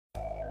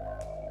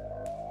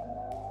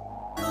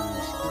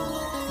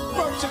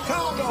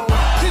Chicago.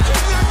 Did you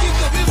not get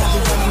the memo?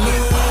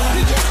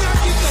 Did you not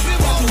get the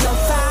memo? On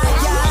fire,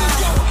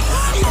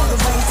 all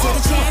the way to the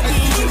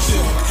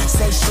championship.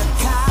 Say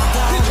Chicago,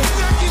 Did you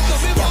not get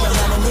the memo? yeah, we're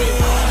running it.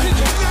 Did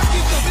you not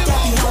get the memo? Got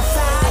me on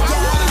fire,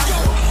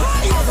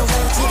 all the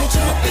way to the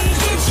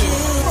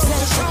championship.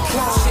 Say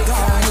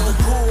Chicago.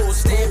 Pool,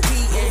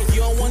 stampede.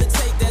 You don't want to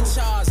take that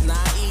charge,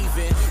 not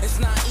even. It's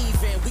not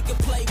even. We can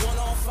play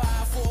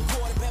 1-on-5 for a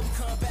quarter, bet we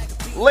come back and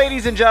beat.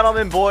 Ladies and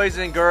gentlemen, boys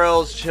and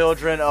girls,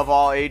 children of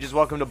all ages,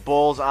 welcome to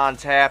Bulls on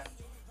Tap.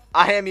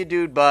 I am your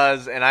dude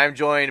Buzz, and I'm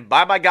joined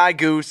by my guy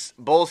Goose,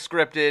 Bulls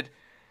Scripted.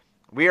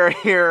 We are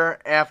here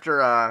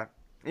after,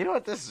 you know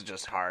what, this is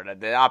just hard.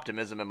 The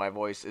optimism in my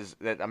voice is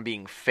that I'm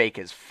being fake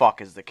as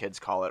fuck, as the kids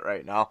call it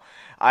right now.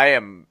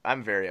 I'm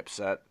very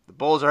upset. The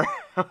Bulls are,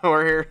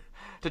 we're here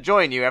to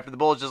join you after the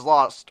Bulls just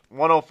lost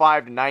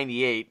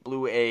 105-98,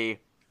 blew a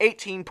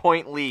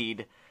 18-point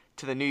lead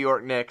to the New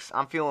York Knicks.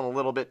 I'm feeling a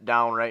little bit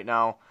down right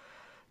now.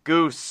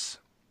 Goose,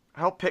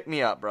 help pick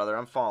me up, brother.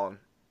 I'm falling.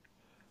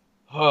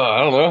 I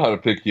don't know how to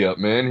pick you up,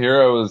 man.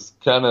 Here I was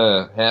kind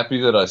of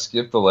happy that I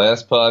skipped the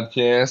last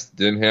podcast.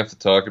 Didn't have to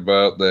talk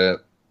about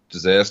that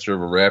disaster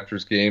of a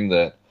Raptors game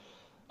that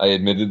I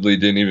admittedly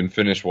didn't even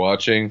finish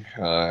watching.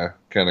 Kind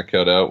of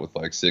cut out with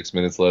like 6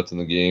 minutes left in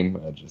the game.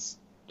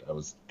 I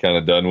was kind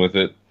of done with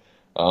it.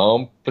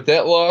 But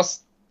that loss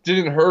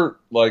didn't hurt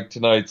like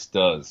tonight's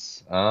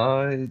does.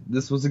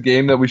 This was a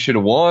game that we should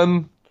have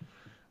won.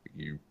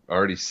 You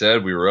already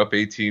said we were up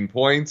 18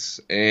 points,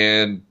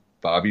 and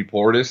Bobby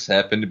Portis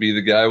happened to be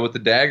the guy with the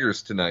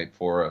daggers tonight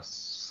for us.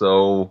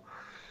 So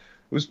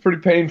it was pretty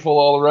painful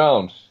all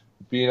around.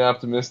 Being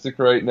optimistic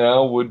right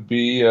now would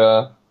be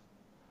a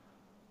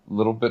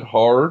little bit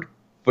hard,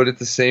 but at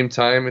the same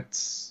time,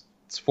 it's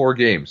 4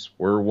 games.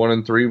 We're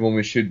 1-3 when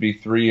we should be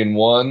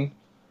 3-1.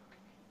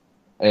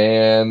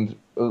 And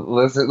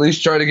let's at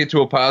least try to get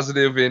to a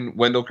positive in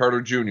Wendell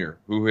Carter Jr.,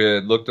 who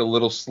had looked a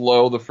little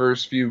slow the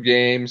first few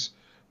games,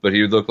 but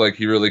he looked like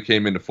he really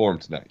came into form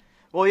tonight.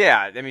 Well,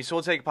 yeah, I mean, so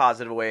we'll take a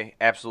positive away,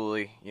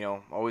 absolutely. You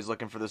know, always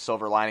looking for the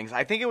silver linings.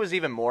 I think it was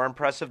even more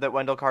impressive that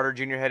Wendell Carter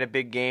Jr. had a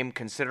big game,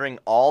 considering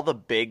all the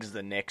bigs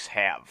the Knicks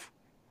have.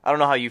 I don't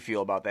know how you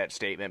feel about that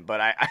statement,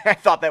 but I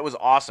thought that was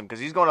awesome, because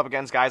he's going up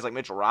against guys like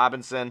Mitchell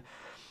Robinson.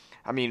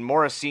 I mean,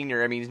 Morris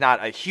Sr., I mean, he's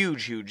not a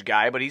huge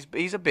guy, but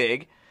he's a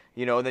big.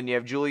 You know, then you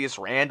have Julius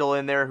Randle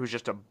in there, who's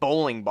just a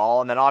bowling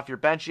ball, and then off your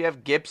bench you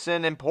have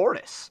Gibson and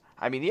Portis.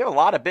 I mean, you have a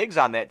lot of bigs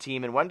on that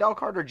team, and Wendell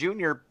Carter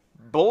Jr.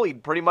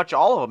 bullied pretty much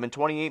all of them in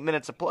 28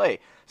 minutes of play.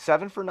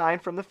 7 for 9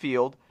 from the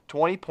field,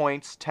 20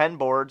 points, 10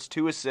 boards,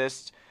 2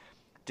 assists.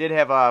 Did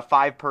have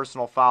 5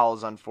 personal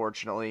fouls,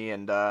 unfortunately,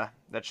 and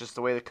that's just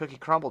the way the cookie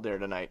crumbled there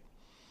tonight.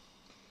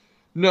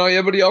 No,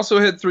 yeah, but he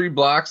also had 3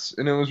 blocks,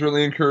 and it was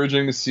really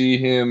encouraging to see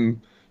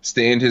him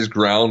stand his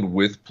ground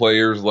with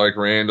players like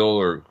Randall,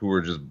 or who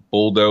were just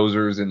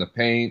bulldozers in the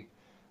paint.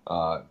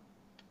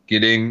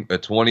 Getting a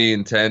 20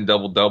 and 10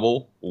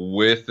 double-double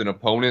with an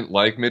opponent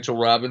like Mitchell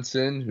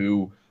Robinson,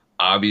 who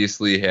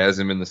obviously has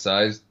him in the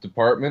size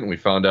department. We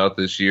found out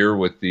this year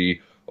with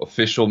the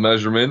official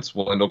measurements,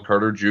 Wendell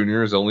Carter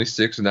Jr. is only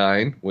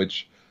 6'9",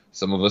 which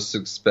some of us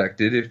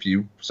expected if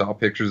you saw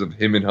pictures of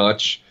him and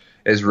Hutch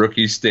as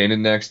rookies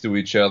standing next to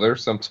each other.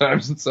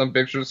 Sometimes in some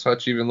pictures,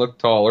 Hutch even looked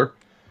taller.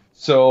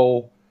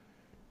 So,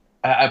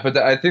 but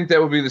I think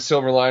that would be the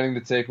silver lining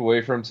to take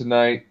away from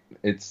tonight.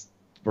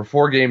 We're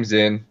 4 games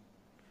in.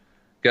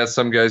 Got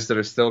some guys that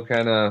are still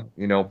kind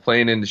of,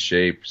 playing into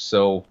shape.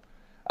 So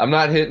I'm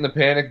not hitting the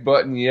panic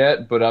button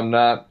yet, but I'm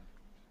not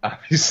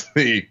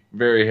obviously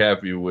very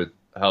happy with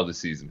how the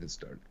season has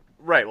started.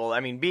 Right. Well, I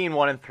mean, being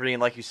 1-3,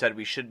 and like you said,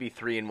 we should be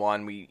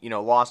 3-1. We,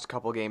 lost a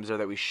couple games there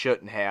that we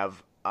shouldn't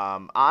have.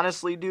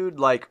 Honestly, dude,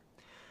 like,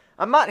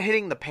 I'm not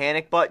hitting the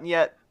panic button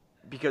yet,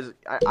 because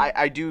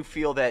I do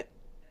feel that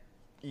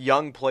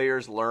young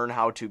players learn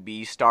how to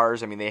be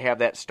stars. I mean, they have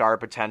that star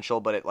potential,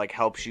 but it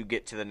helps you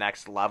get to the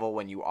next level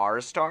when you are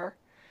a star.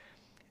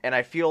 And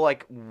I feel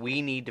like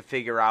we need to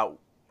figure out,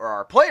 or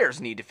our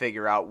players need to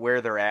figure out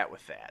where they're at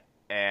with that.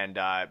 And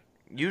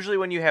usually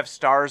when you have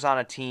stars on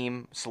a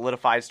team,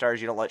 solidified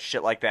stars, you don't let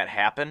shit like that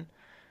happen.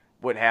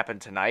 What happened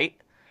tonight.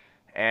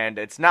 And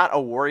it's not a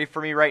worry for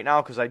me right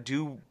now, because I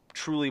do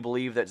truly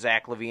believe that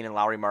Zach LaVine and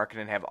Lauri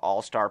Markkanen have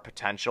all-star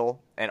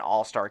potential and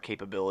all-star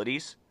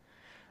capabilities.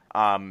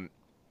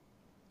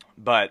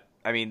 But,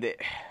 I mean...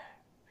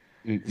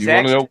 You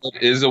want to know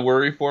what is a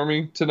worry for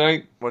me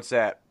tonight? What's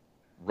that?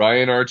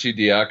 Ryan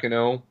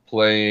Arcidiacono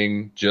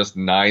playing just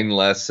 9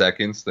 less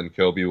seconds than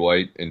Kobe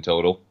White in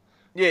total.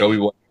 Yeah, Kobe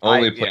White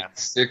only played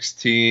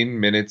 16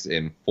 minutes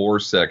and 4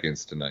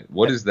 seconds tonight.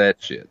 What is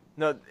that shit?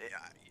 No,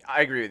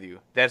 I agree with you.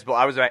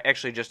 I was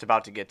actually just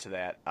about to get to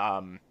that.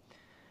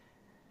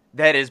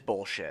 That is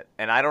bullshit.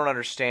 And I don't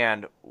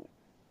understand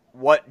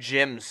what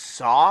Jim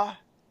saw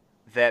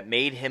that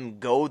made him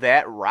go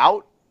that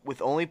route with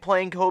only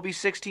playing Kobe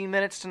 16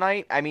 minutes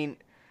tonight. I mean,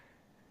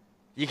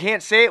 you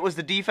can't say it was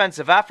the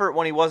defensive effort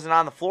when he wasn't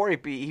on the floor.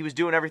 He was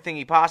doing everything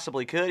he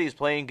possibly could. He was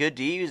playing good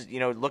D. He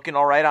was, looking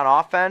all right on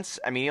offense.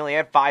 I mean, he only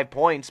had 5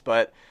 points,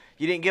 but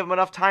you didn't give him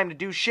enough time to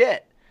do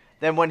shit.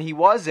 Then when he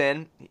was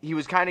in, he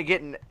was kind of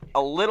getting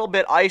a little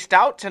bit iced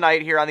out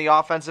tonight here on the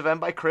offensive end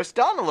by Chris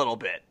Dunn a little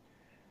bit.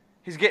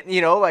 He's getting,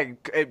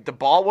 the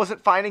ball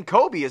wasn't finding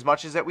Kobe as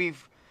much as that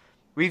we've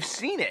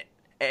seen it.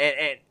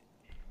 And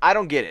I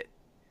don't get it.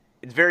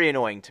 It's very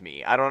annoying to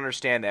me. I don't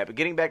understand that. But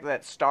getting back to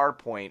that star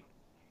point,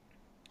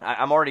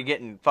 I'm already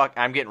getting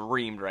I'm getting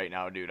reamed right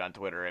now, dude, on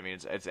Twitter. I mean,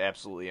 it's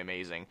absolutely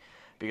amazing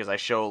because I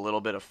show a little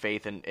bit of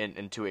faith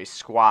into a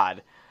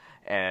squad,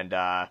 and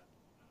I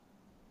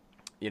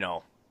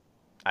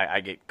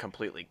get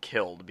completely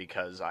killed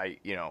because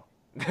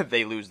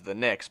they lose the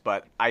Knicks.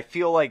 But I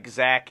feel like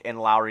Zach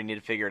and Lowry need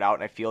to figure it out,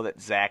 and I feel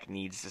that Zach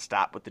needs to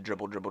stop with the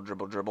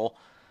dribble,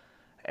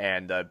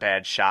 and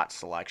bad shot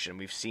selection.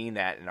 We've seen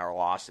that in our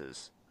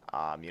losses.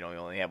 We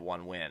only have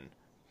one win.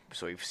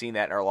 So we've seen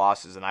that in our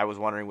losses, and I was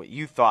wondering what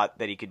you thought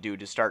that he could do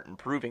to start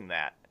improving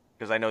that.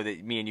 Because I know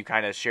that me and you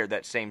kind of shared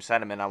that same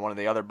sentiment on one of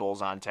the other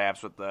Bulls on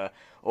Taps with the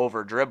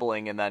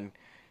over-dribbling and then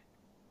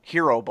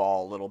hero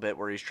ball a little bit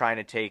where he's trying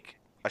to take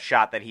a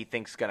shot that he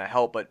thinks is going to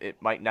help, but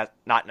it might not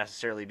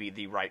necessarily be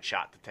the right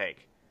shot to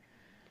take.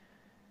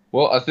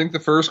 Well, I think the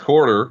first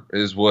quarter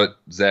is what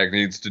Zach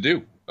needs to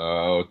do.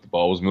 The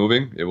ball was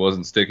moving. It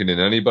wasn't sticking in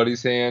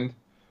anybody's hand.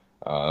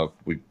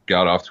 We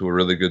got off to a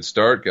really good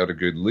start, got a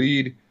good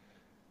lead.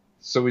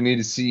 So we need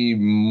to see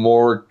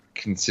more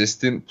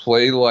consistent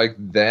play like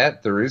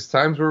that. There is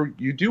times where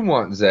you do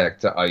want Zach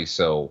to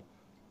ISO,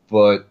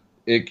 but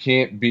it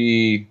can't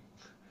be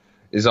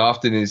as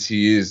often as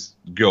he is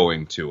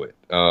going to it.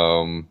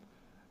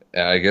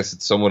 I guess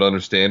it's somewhat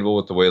understandable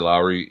with the way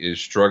Lowry is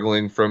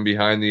struggling from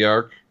behind the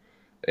arc.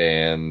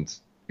 And,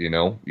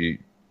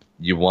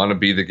 you want to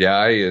be the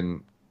guy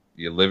and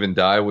you live and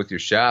die with your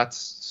shots.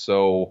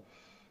 So,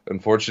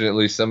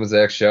 unfortunately, some of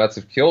Zach's shots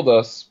have killed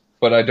us.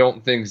 But I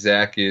don't think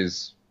Zach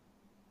is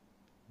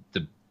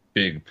the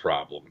big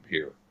problem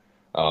here.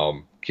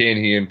 Can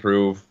he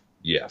improve?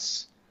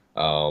 Yes.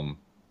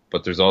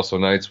 But there's also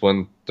nights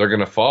when they're going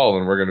to fall,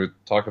 and we're going to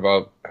talk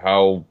about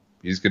how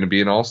he's going to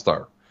be an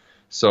all-star.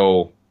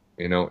 So,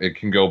 it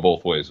can go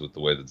both ways with the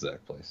way that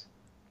Zach plays.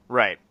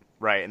 Right.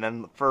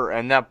 And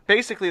now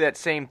basically that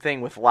same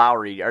thing with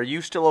Lowry. Are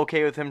you still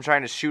okay with him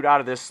trying to shoot out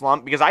of this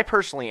slump? Because I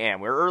personally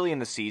am. We're early in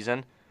the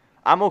season.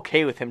 I'm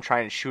okay with him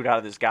trying to shoot out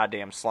of this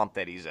goddamn slump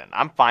that he's in.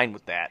 I'm fine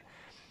with that.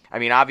 I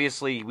mean,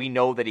 obviously, we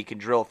know that he can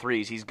drill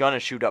threes. He's going to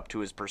shoot up to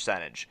his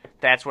percentage.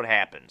 That's what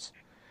happens.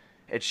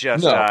 It's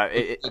just...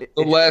 the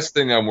last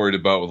thing I'm worried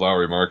about with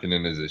Lowry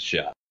Markkanen is his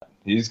shot.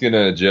 He's going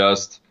to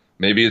adjust.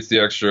 Maybe it's the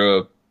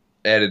extra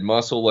added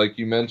muscle like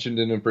you mentioned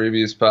in a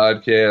previous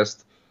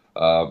podcast.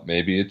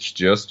 Maybe it's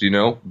just,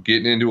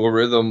 getting into a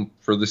rhythm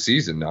for the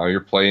season. Now you're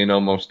playing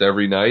almost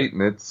every night,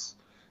 and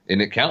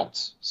it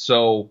counts.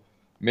 So...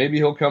 maybe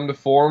he'll come to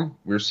form.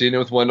 We're seeing it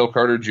with Wendell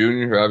Carter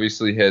Jr., who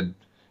obviously had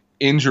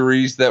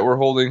injuries that were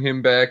holding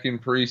him back in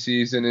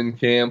preseason and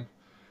camp.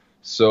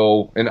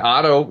 So, and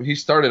Otto, he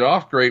started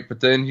off great, but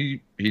then he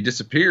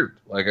disappeared.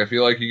 I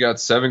feel like he got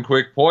 7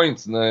 quick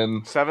points, and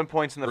then... 7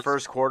 points in the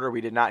first quarter.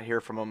 We did not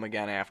hear from him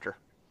again after.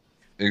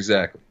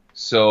 Exactly.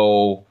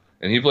 So,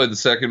 and he played the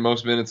second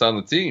most minutes on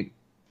the team.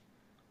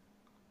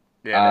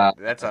 Yeah,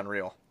 that's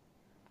unreal.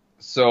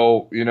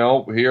 So,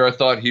 here I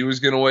thought he was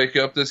going to wake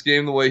up this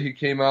game the way he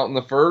came out in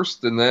the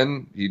first, and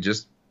then he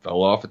just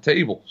fell off a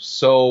table.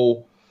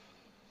 So,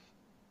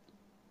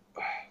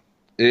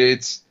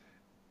 it's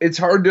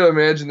hard to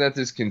imagine that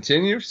this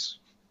continues,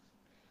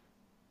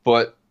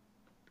 but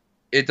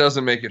it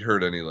doesn't make it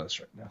hurt any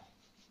less right now.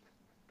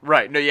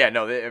 Right. No.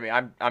 I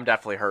mean, I'm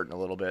definitely hurting a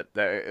little bit.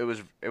 It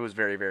was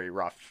very, very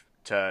rough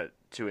to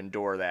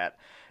endure that.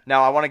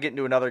 Now I want to get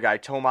into another guy,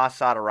 Tomas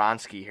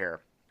Satoransky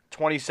here.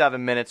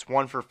 27 minutes,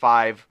 1 for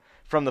 5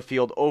 from the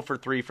field, 0 for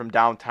 3 from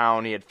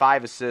downtown. He had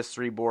 5 assists,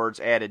 3 boards,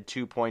 added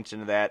 2 points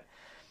into that,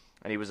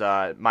 and he was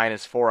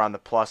 -4 on the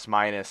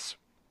plus-minus.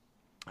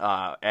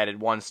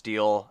 Added 1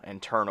 steal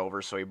and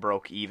turnover, so he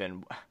broke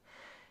even.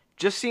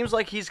 Just seems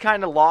like he's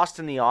kind of lost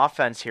in the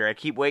offense here. I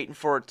keep waiting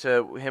for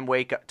him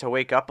wake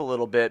up a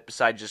little bit,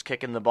 besides just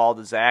kicking the ball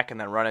to Zach and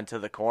then running to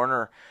the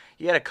corner.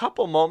 He had a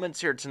couple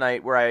moments here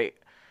tonight where I'm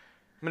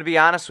going to be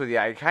honest with you,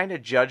 I kind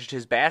of judged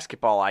his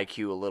basketball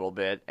IQ a little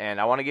bit, and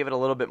I want to give it a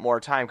little bit more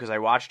time because I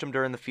watched him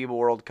during the FIBA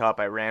World Cup.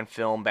 I ran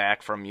film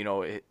back from,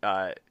 him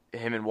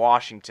in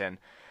Washington.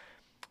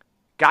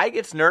 Guy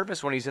gets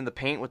nervous when he's in the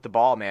paint with the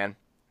ball, man.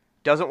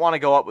 Doesn't want to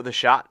go up with a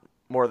shot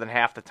more than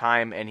half the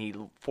time, and he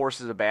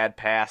forces a bad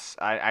pass.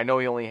 I know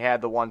he only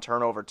had the 1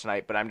 turnover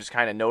tonight, but I'm just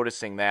kind of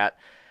noticing that.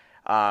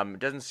 It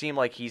doesn't seem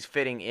like he's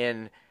fitting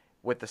in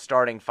with the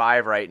starting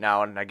 5 right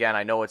now. And again,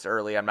 I know it's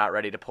early. I'm not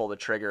ready to pull the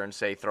trigger and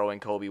say throw in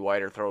Kobe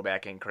White or throw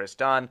back in Chris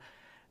Dunn,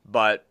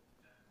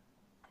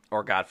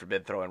 or God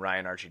forbid, throw in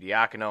Ryan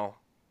Arcidiacono.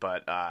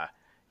 But, I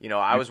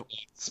was...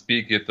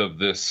 Speaketh of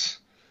this.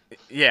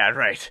 Yeah,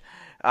 right.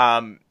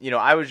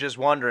 I was just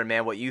wondering,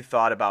 man, what you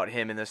thought about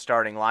him in the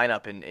starting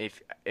lineup, and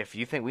if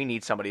you think we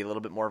need somebody a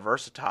little bit more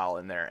versatile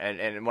in there.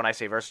 And when I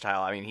say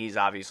versatile, I mean he's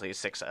obviously a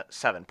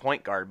 6'7"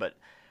 point guard, but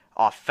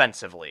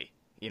offensively,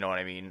 you know what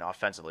I mean?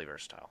 Offensively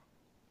versatile.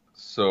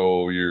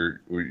 So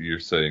you're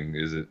saying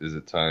is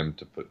it time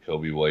to put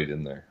Kobe White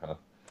in there, huh?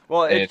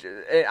 Well, And-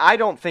 I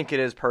don't think it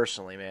is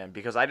personally, man,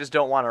 because I just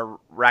don't want to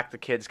wreck the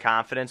kid's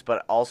confidence.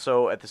 But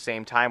also at the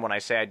same time, when I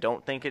say I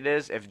don't think it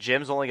is, if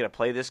Jim's only going to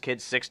play this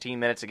kid 16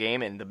 minutes a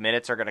game and the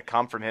minutes are going to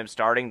come from him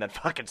starting, then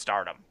fucking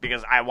start him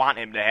because I want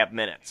him to have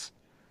minutes.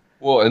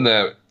 Well, and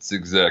that's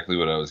exactly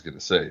what I was going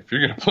to say. If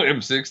you're going to play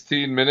him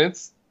 16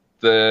 minutes,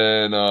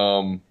 then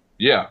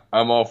yeah,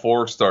 I'm all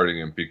for starting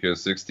him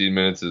because 16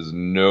 minutes is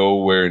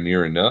nowhere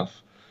near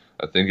enough.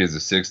 I think as a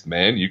sixth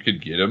man, you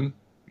could get him,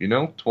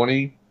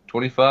 20,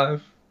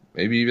 25,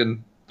 maybe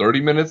even 30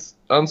 minutes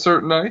on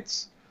certain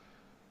nights.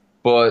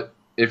 But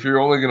if you're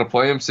only going to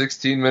play him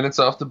 16 minutes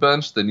off the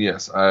bench, then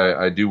yes,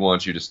 I do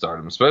want you to start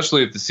him,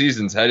 especially if the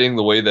season's heading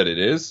the way that it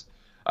is.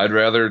 I'd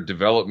rather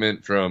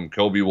development from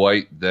Kobe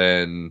White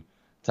than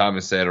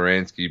Thomas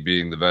Satoransky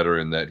being the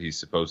veteran that he's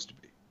supposed to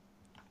be.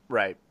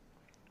 Right.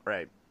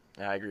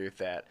 I agree with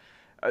that.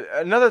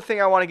 Another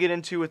thing I want to get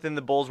into within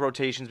the Bulls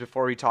rotations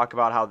before we talk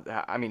about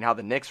how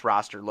the Knicks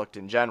roster looked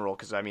in general,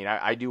 because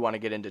I do want to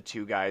get into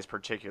two guys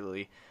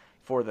particularly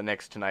for the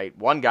Knicks tonight.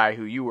 One guy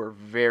who you were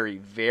very,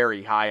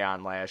 very high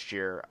on last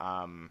year,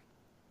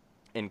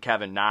 in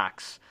Kevin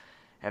Knox,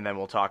 and then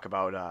we'll talk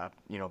about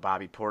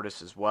Bobby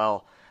Portis as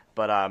well.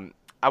 But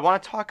I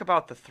want to talk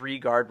about the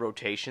 3-guard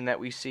rotation that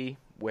we see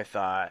with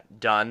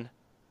Dunn,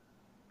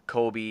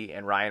 Kobe,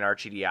 and Ryan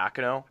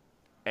Arcidiacono,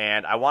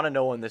 and I want to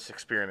know when this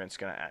experiment's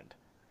going to end.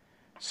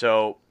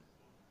 So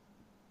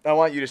I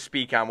want you to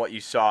speak on what you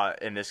saw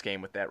in this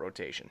game with that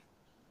rotation.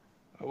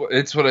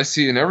 It's what I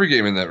see in every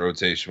game in that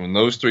rotation. When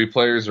those 3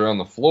 players are on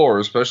the floor,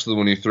 especially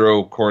when you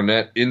throw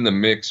Cornette in the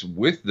mix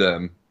with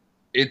them,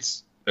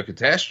 it's a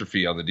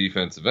catastrophe on the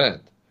defensive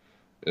end.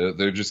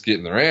 They're just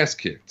getting their ass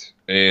kicked.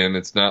 And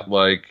it's not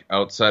like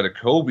outside of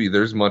Kobe,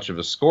 there's much of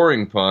a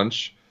scoring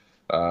punch.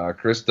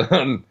 Chris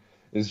Dunn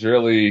is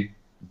really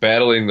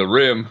battling the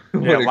rim.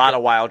 Yeah, a lot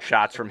of wild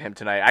shots from him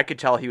tonight. I could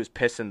tell he was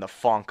pissing the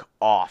funk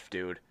off,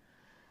 dude.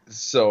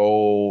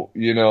 So,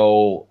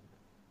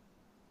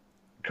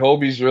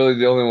 Kobe's really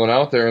the only one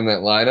out there in that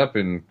lineup,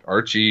 and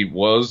Archie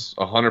was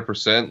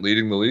 100%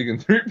 leading the league in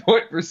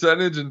 3-point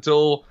percentage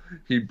until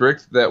he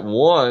bricked that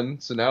one.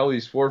 So now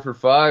he's 4 for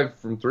 5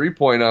 from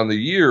 3-point on the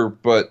year.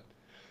 But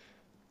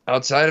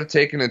outside of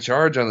taking a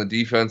charge on the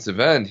defensive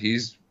end,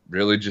 he's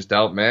really just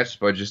outmatched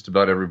by just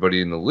about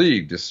everybody in the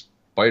league,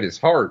 despite his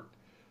heart.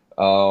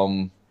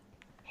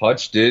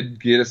 Hutch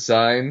did get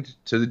assigned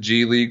to the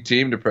G League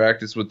team to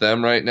practice with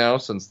them right now,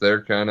 since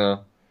they're kind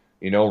of,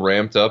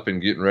 ramped up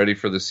and getting ready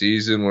for the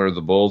season, where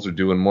the Bulls are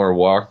doing more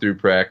walkthrough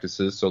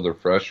practices, so they're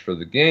fresh for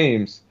the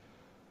games.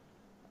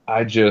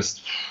 I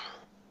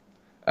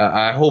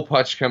hope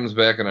Hutch comes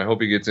back, and I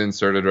hope he gets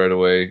inserted right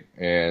away,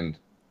 and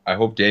I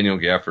hope Daniel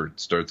Gafford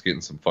starts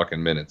getting some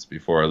fucking minutes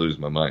before I lose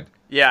my mind.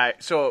 Yeah,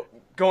 so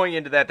going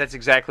into that's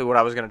exactly what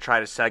I was going to try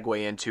to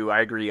segue into.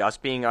 I agree, us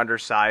being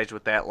undersized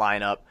with that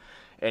lineup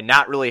and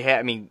not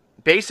really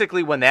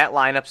basically when that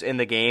lineup's in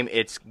the game,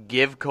 it's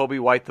give Kobe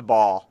White the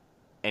ball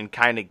and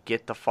kind of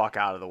get the fuck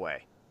out of the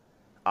way.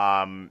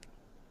 And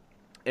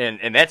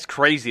that's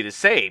crazy to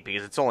say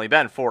because it's only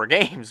been 4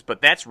 games,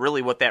 but that's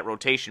really what that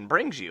rotation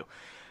brings you.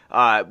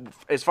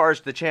 As far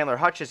as the Chandler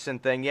Hutchison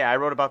thing, yeah, I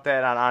wrote about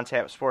that on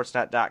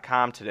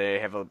OnTapSportsNet.com today.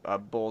 I have a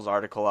Bulls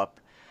article up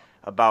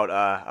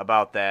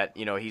about that.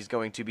 He's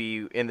going to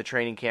be in the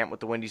training camp with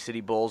the Windy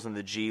City Bulls in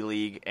the G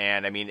League,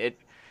 and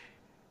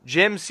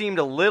Jim seemed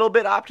a little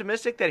bit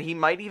optimistic that he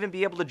might even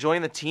be able to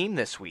join the team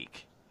this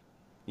week.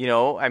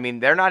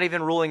 They're not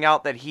even ruling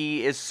out that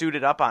he is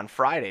suited up on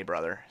Friday,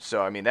 brother.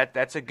 So,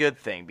 that's a good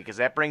thing because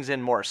that brings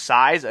in more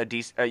size,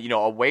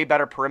 a way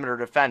better perimeter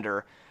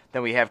defender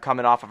than we have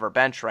coming off of our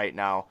bench right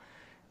now.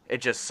 It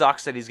just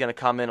sucks that he's going to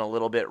come in a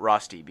little bit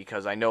rusty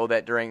because I know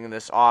that during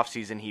this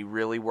offseason he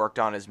really worked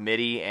on his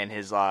midi and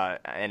his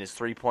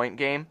 3-point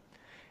game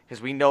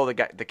because we know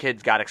the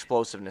kid's got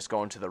explosiveness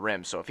going to the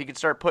rim. So if he could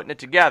start putting it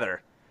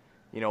together,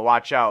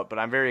 watch out. But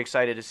I'm very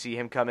excited to see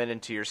him come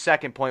into your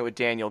second point with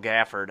Daniel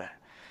Gafford.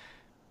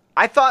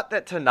 I thought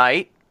that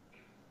tonight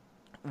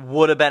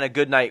would have been a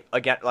good night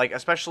again,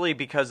 especially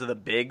because of the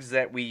bigs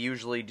that we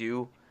usually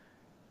do,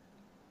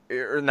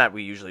 or not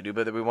we usually do,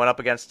 but that we went up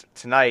against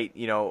tonight.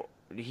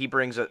 He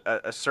brings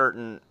a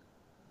certain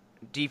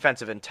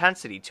defensive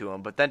intensity to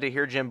him. But then to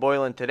hear Jim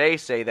Boylan today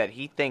say that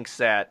he thinks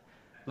that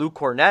Luke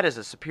Cornette is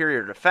a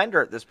superior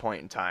defender at this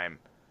point in time,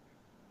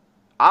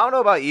 I don't know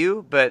about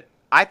you, but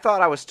I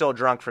thought I was still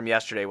drunk from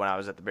yesterday when I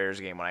was at the Bears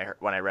game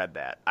when I read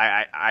that.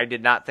 I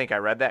did not think I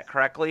read that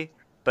correctly.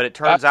 But it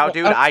turns out,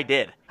 dude, I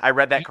did. I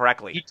read that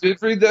correctly. You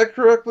did read that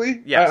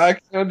correctly? Yes. I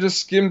kind of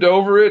just skimmed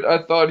over it.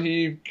 I thought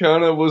he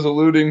kind of was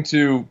alluding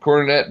to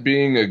Cornette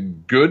being a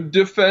good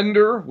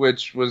defender,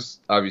 which was,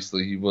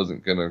 obviously, he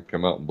wasn't going to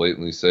come out and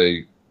blatantly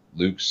say,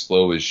 Luke's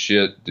slow as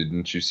shit.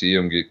 Didn't you see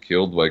him get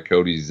killed by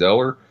Cody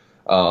Zeller?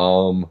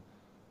 But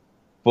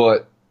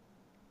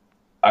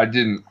I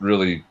didn't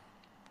really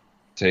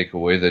take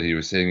away that he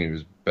was saying he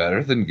was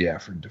better than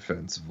Gafford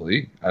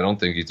defensively. I don't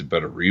think he's a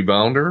better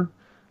rebounder.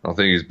 I don't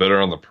think he's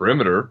better on the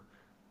perimeter.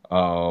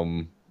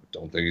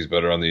 don't think he's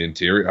better on the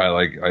interior.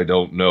 I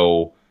don't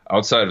know,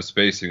 outside of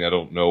spacing, I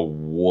don't know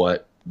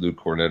what Luke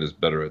Cornett is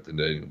better at than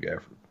Daniel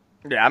Gafford.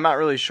 Yeah, I'm not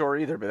really sure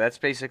either, but that's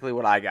basically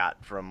what I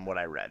got from what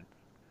I read.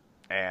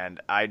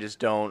 And I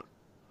don't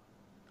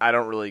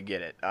really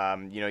get it.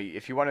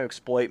 If you want to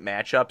exploit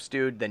matchups,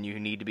 dude, then you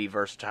need to be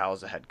versatile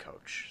as a head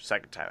coach.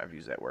 Second time I've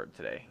used that word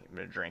today. I'm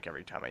going to drink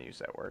every time I use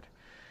that word.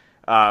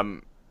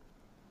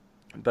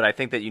 But I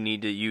think that you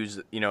need to use,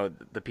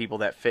 the people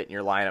that fit in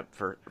your lineup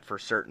for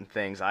certain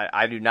things.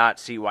 I do not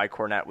see why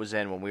Cornett was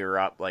in when we were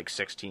up like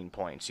 16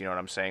 points. You know what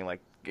I'm saying? Like,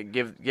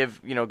 give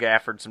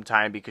Gafford some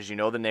time, because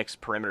the Knicks'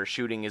 perimeter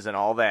shooting isn't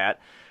all that,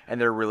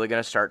 and they're really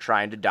going to start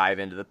trying to dive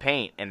into the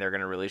paint, and they're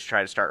going to really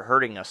try to start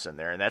hurting us in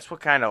there. And that's what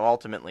kind of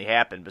ultimately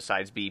happened,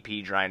 besides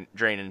BP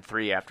draining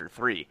 3 after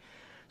 3.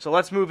 So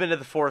let's move into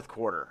the fourth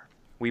quarter.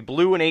 We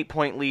blew an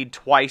 8-point lead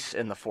twice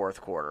in the fourth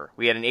quarter.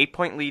 We had an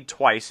 8-point lead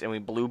twice, and we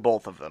blew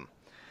both of them.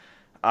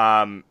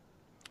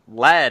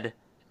 Led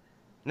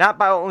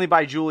not only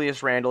by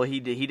Julius Randle, he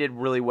did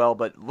really well,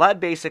 but led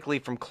basically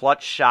from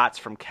clutch shots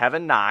from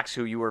Kevin Knox,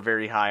 who you were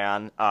very high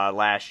on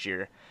last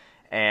year,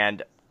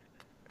 and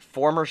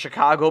former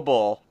Chicago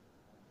Bull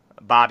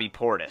Bobby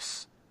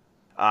Portis.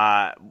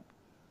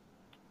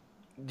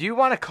 Do you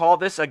want to call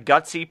this a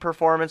gutsy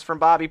performance from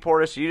Bobby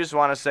Portis? Or you just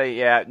want to say,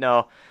 yeah,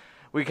 no,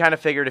 we kind of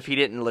figured if he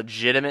didn't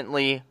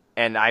legitimately,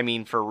 and I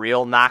mean for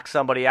real, knock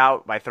somebody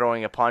out by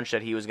throwing a punch,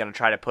 that he was going to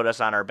try to put us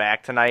on our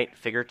back tonight,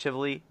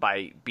 figuratively,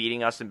 by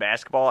beating us in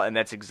basketball, and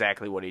that's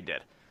exactly what he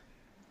did.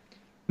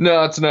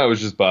 No, tonight was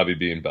just Bobby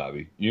being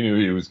Bobby. You knew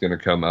he was going to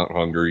come out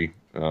hungry,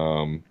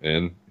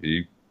 and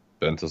he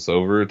bent us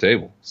over a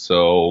table.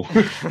 So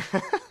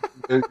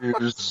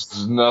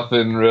there's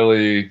nothing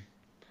really,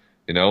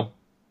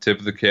 tip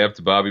of the cap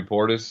to Bobby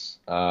Portis.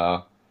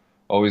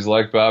 Always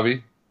liked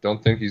Bobby.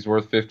 Don't think he's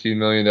worth $15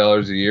 million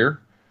a year.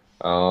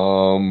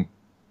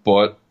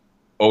 But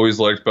always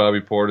liked Bobby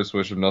Portis.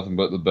 Wish him nothing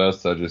but the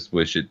best. I just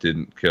wish it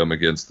didn't come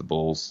against the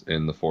Bulls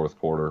in the fourth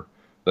quarter.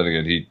 Then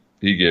again,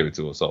 he gave it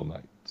to us all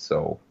night.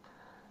 So,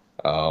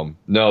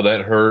 no,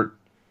 that hurt.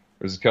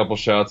 There's a couple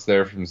shots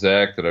there from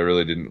Zach that I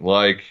really didn't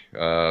like.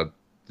 The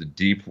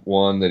deep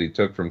one that he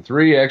took from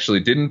 3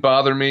 actually didn't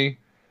bother me.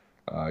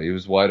 He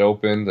was wide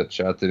open. That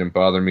shot didn't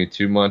bother me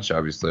too much.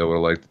 Obviously, I would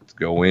have liked it to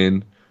go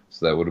in,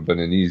 so that would have been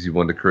an easy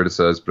one to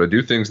criticize. But I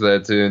do think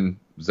that's in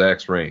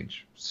Zach's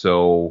range.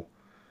 So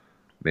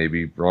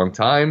maybe wrong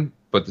time,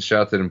 but the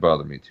shot didn't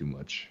bother me too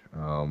much.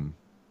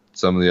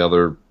 Some of the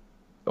other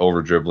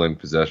over-dribbling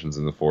possessions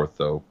in the fourth,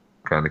 though,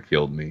 kind of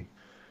killed me.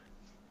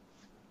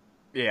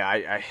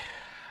 Yeah,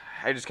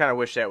 I just kind of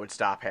wish that would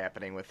stop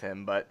happening with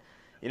him. But,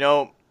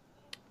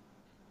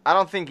 I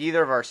don't think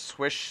either of our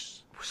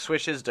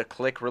swishes to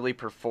click really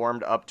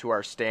performed up to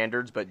our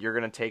standards, but you're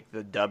going to take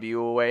the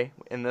W away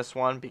in this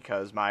one,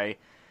 because my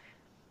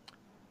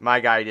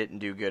guy didn't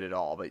do good at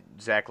all, but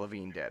Zach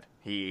LaVine did.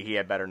 He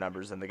had better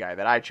numbers than the guy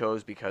that I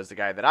chose, because the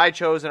guy that I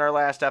chose in our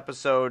last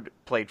episode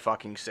played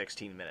fucking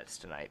 16 minutes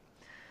tonight.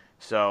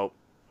 So,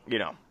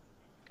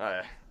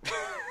 I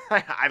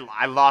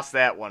lost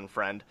that one,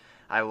 friend.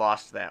 I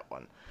lost that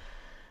one.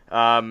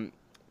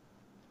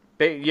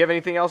 You have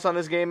anything else on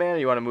this game, man? Or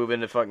you want to move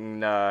into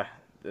fucking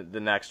the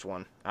next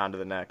one? On to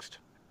the next.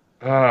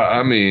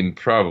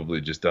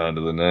 Probably just on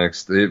to the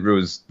next. It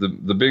was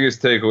the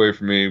biggest takeaway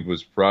for me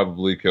was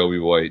probably Kobe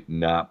White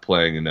not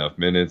playing enough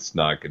minutes,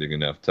 not getting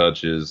enough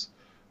touches,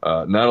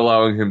 not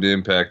allowing him to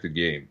impact the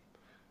game.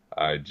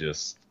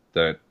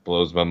 That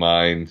blows my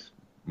mind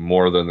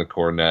more than the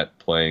Cornett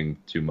playing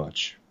too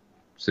much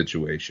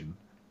situation.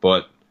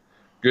 But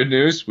good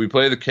news, we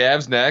play the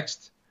Cavs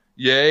next.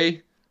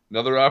 Yay!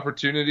 Another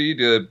opportunity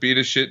to beat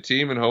a shit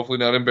team and hopefully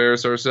not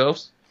embarrass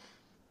ourselves.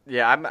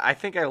 Yeah, I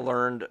think I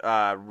learned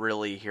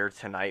really here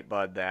tonight,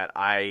 bud, that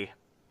I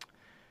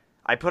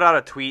put out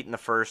a tweet in the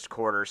first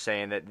quarter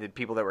saying that the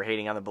people that were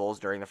hating on the Bulls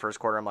during the first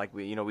quarter, I'm like,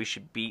 we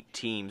should beat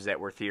teams that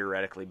were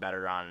theoretically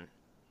better than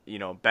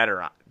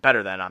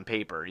on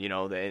paper.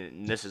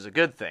 And this is a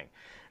good thing.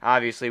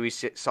 Obviously, we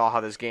saw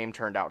how this game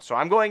turned out. So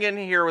I'm going in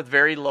here with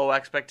very low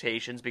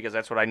expectations, because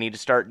that's what I need to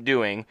start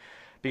doing,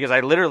 because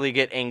I literally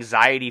get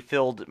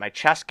anxiety-filled, my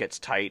chest gets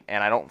tight,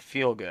 and I don't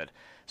feel good.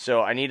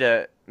 So I need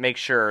to make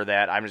sure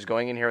that I'm just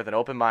going in here with an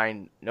open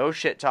mind, no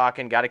shit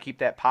talking, got to keep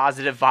that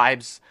positive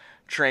vibes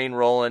train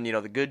rolling,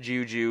 the good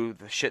juju,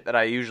 the shit that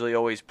I usually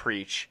always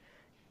preach.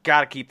 Got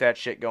to keep that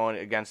shit going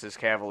against this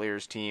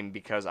Cavaliers team,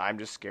 because I'm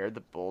just scared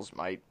the Bulls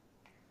might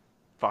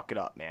fuck it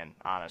up, man.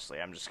 Honestly,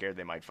 I'm just scared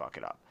they might fuck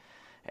it up.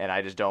 And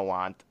I just don't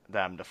want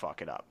them to fuck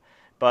it up.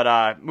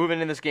 But moving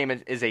in this game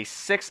is a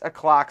 6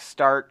 o'clock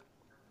start,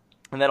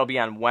 and that'll be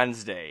on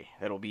Wednesday.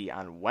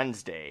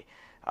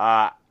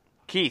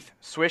 Keith,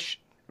 swish,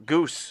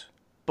 goose,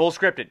 bull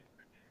scripted,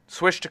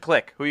 swish to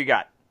click. Who you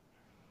got?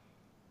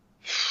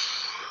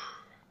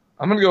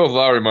 I'm going to go with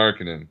Lauri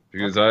Markkanen,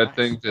 because Okay, I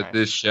think that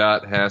this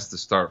shot has to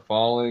start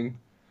falling,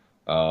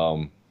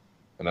 and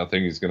I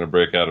think he's going to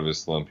break out of his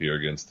slump here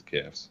against the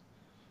Cavs.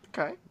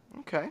 Okay.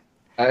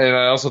 And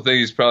I also think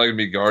he's probably going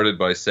to be guarded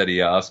by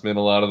Seti Osman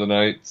a lot of the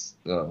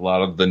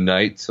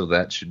night, so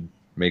that should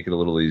make it a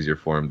little easier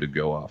for him to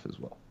go off as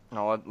well.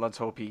 No, let's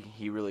hope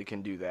he really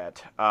can do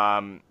that.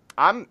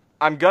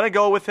 I'm gonna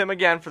go with him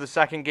again for the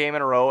second game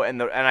in a row,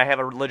 and I have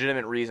a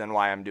legitimate reason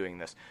why I'm doing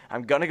this.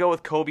 I'm gonna go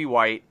with Coby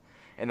White,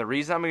 and the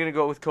reason I'm gonna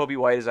go with Coby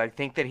White is I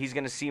think that he's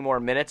gonna see more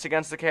minutes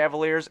against the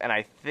Cavaliers,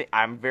 and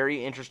I'm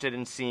very interested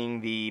in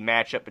seeing the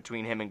matchup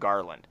between him and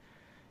Garland.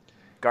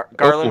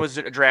 Garland was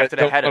drafted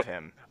ahead of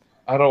him.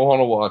 I don't want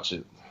to watch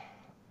it.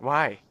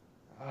 Why?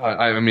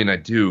 I mean, I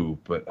do,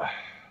 but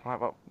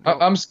Well,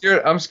 I'm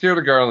scared. I'm scared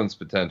of Garland's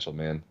potential,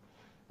 man.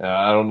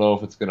 I don't know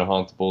if it's going to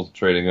haunt the Bulls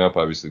trading up.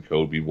 Obviously,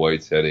 Coby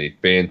White's had a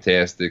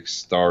fantastic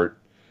start.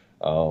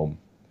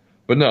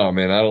 But no,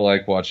 man, I don't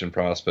like watching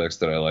prospects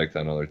that I liked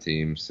on other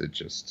teams. It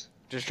just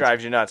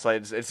drives you nuts.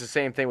 Like it's the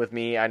same thing with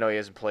me. I know he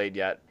hasn't played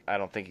yet. I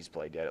don't think he's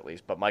played yet, at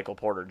least. But Michael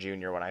Porter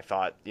Jr., when I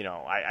thought,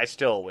 I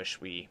still wish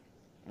we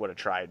would have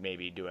tried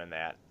maybe doing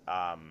that.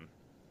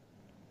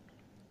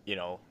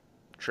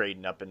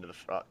 Trading up into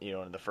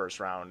the first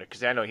round,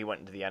 because I know he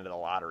went into the end of the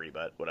lottery,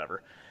 but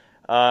whatever.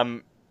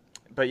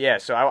 But yeah,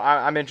 so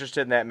I'm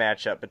interested in that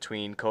matchup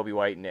between Coby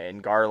White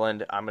and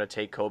Garland. I'm going to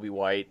take Coby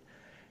White,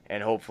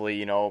 and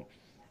hopefully,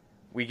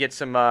 we get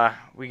some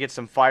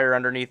fire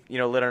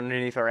lit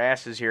underneath our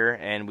asses here,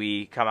 and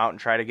we come out and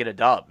try to get a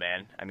dub,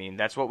 man. I mean,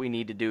 that's what we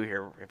need to do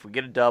here. If we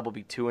get a dub, we'll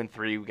be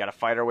 2-3. We got to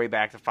fight our way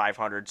back to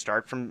 500.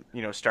 Start from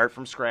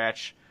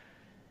scratch,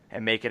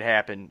 and make it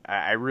happen.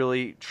 I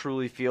really,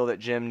 truly feel that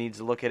Jim needs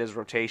to look at his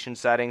rotation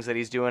settings that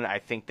he's doing. I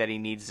think that he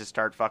needs to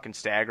start fucking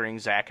staggering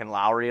Zach and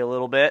Lowry a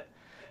little bit.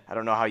 I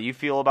don't know how you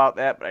feel about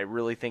that, but I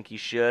really think he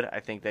should. I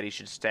think that he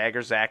should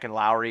stagger Zach and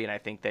Lowry, and I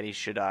think that he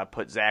should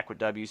put Zach with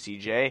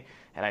WCJ,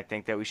 and I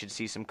think that we should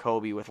see some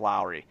Coby with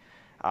Lowry.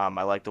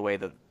 I like the way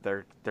that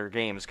their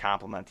games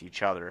complement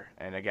each other.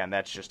 And again,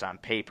 that's just on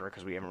paper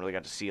because we haven't really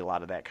got to see a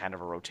lot of that kind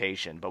of a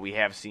rotation, but we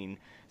have seen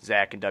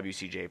Zach and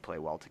WCJ play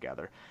well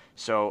together.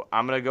 So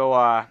I'm gonna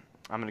go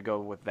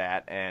with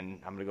that, and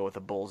I'm gonna go with the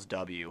Bulls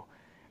W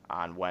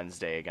on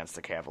Wednesday against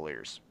the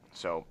Cavaliers.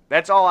 So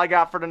that's all I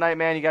got for tonight,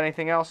 man. You got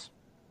anything else?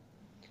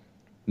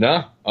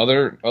 No,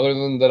 other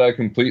than that, I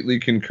completely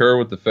concur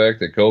with the fact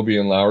that Coby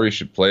and Lowry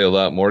should play a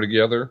lot more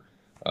together.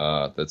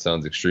 That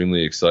sounds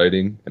extremely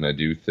exciting, and I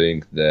do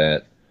think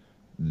that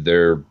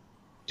their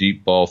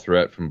deep ball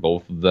threat from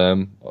both of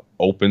them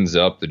opens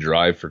up the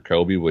drive for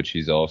Coby, which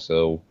he's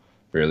also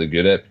fairly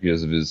good at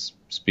because of his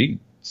speed.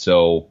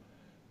 So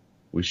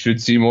we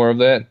should see more of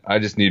that. I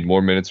just need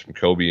more minutes from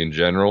Coby in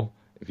general.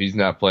 If he's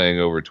not playing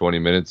over 20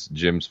 minutes,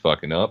 Jim's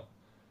fucking up.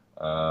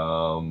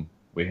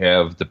 We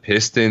have the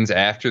Pistons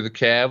after the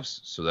Cavs,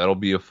 so that'll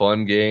be a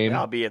fun game.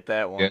 I'll be at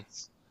that one.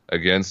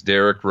 Against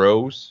Derrick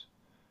Rose.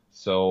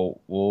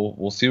 So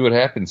we'll see what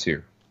happens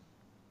here.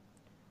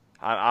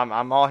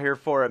 I'm all here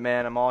for it,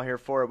 man. I'm all here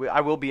for it.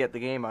 I will be at the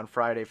game on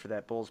Friday for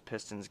that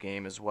Bulls-Pistons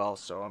game as well,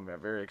 so I'm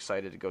very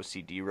excited to go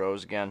see D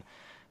Rose again,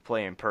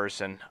 play in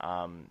person.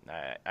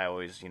 I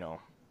always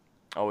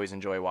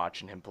enjoy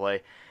watching him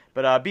play.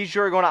 But be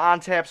sure to go to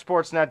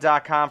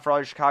OnTapSportsNet.com for all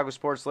your Chicago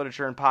sports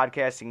literature and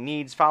podcasting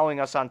needs.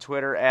 Following us on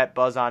Twitter at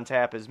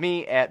BuzzOnTap is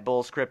me, at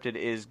BullScripted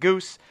is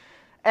Goose,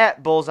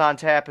 at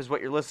BullsOnTap is what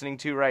you're listening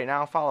to right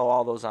now. Follow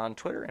all those on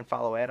Twitter and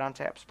follow at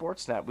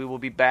OnTapSportsNet. We will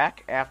be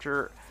back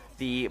after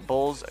the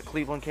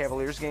Bulls-Cleveland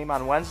Cavaliers game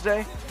on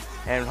Wednesday,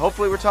 and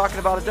hopefully we're talking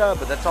about a dub,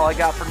 but that's all I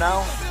got for now.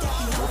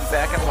 We'll be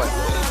back on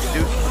Wednesday.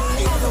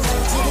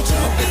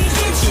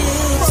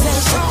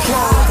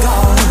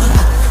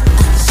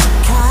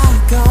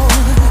 Chicago,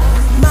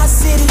 my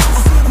city.